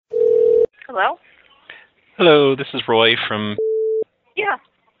Hello? Hello, this is Roy from. Yeah.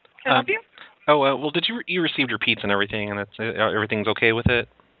 Can I help you? Well, did you received your pizza and everything, and everything's okay with it?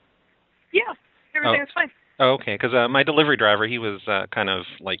 Yeah. Everything's fine. Oh, okay. Because my delivery driver, he was kind of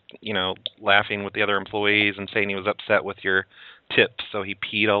like laughing with the other employees and saying he was upset with your tips, so he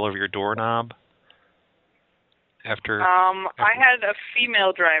peed all over your doorknob. After. I had a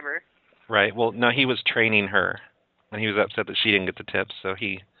female driver. Right. Well, no, he was training her, and he was upset that she didn't get the tips, so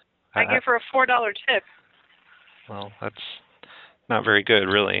he. I gave her a $4 tip. Well, that's not very good,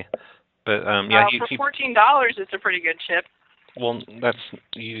 really. But for $14, it's a pretty good tip. Well, that's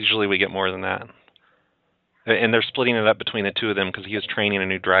usually we get more than that. And they're splitting it up between the two of them because he was training a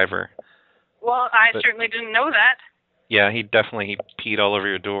new driver. Well, I certainly didn't know that. Yeah, he peed all over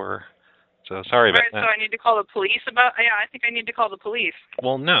your door. So sorry about that. So I need to call the police about. Yeah, I think I need to call the police.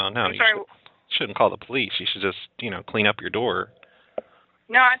 Well, no, I'm sorry. Shouldn't call the police. You should just clean up your door.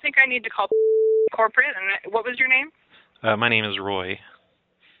 No, I think I need to call corporate. And what was your name? My name is Roy.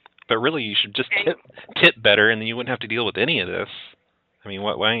 But really, you should just tip better, and then you wouldn't have to deal with any of this. I mean,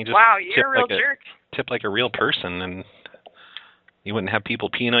 why don't you just you're a real jerk. Tip like a real person, and you wouldn't have people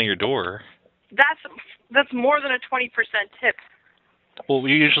peeing on your door. That's more than a 20% tip. Well,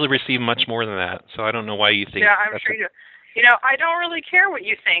 we usually receive much more than that, so I don't know why you think. Yeah, I'm sure you do. I don't really care what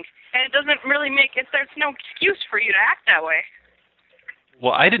you think, and it doesn't really make it. There's no excuse for you to act that way.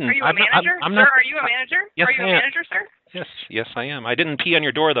 Well, I didn't. Are you a manager, I'm sir? not, are you a manager? Yes, are you a manager, sir? Yes, I am. I didn't pee on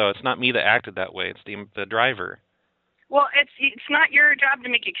your door, though. It's not me that acted that way. It's the driver. Well, it's not your job to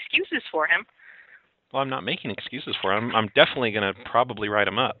make excuses for him. Well, I'm not making excuses for him. I'm definitely going to probably write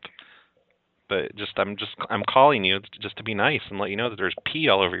him up. But I'm calling you just to be nice and let you know that there's pee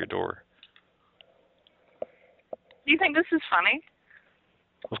all over your door. Do you think this is funny?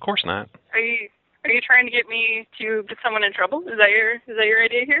 Of course not. Are you trying to get me to get someone in trouble? Is that your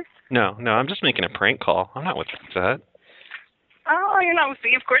idea here? No, I'm just making a prank call. I'm not with that. Oh, you're not with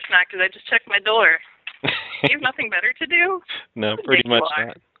me? Of course not, because I just checked my door. You have nothing better to do? No, pretty much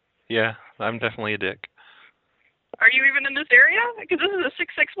not. Yeah, I'm definitely a dick. Are you even in this area? Because this is a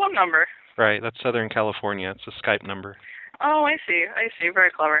 661 number. Right, that's Southern California. It's a Skype number. Oh, I see.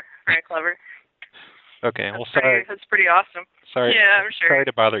 Very clever. Very clever. Okay, sorry. That's pretty awesome. Sorry. Yeah, I'm sure. Sorry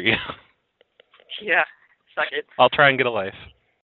to bother you. Yeah, suck it. I'll try and get a life.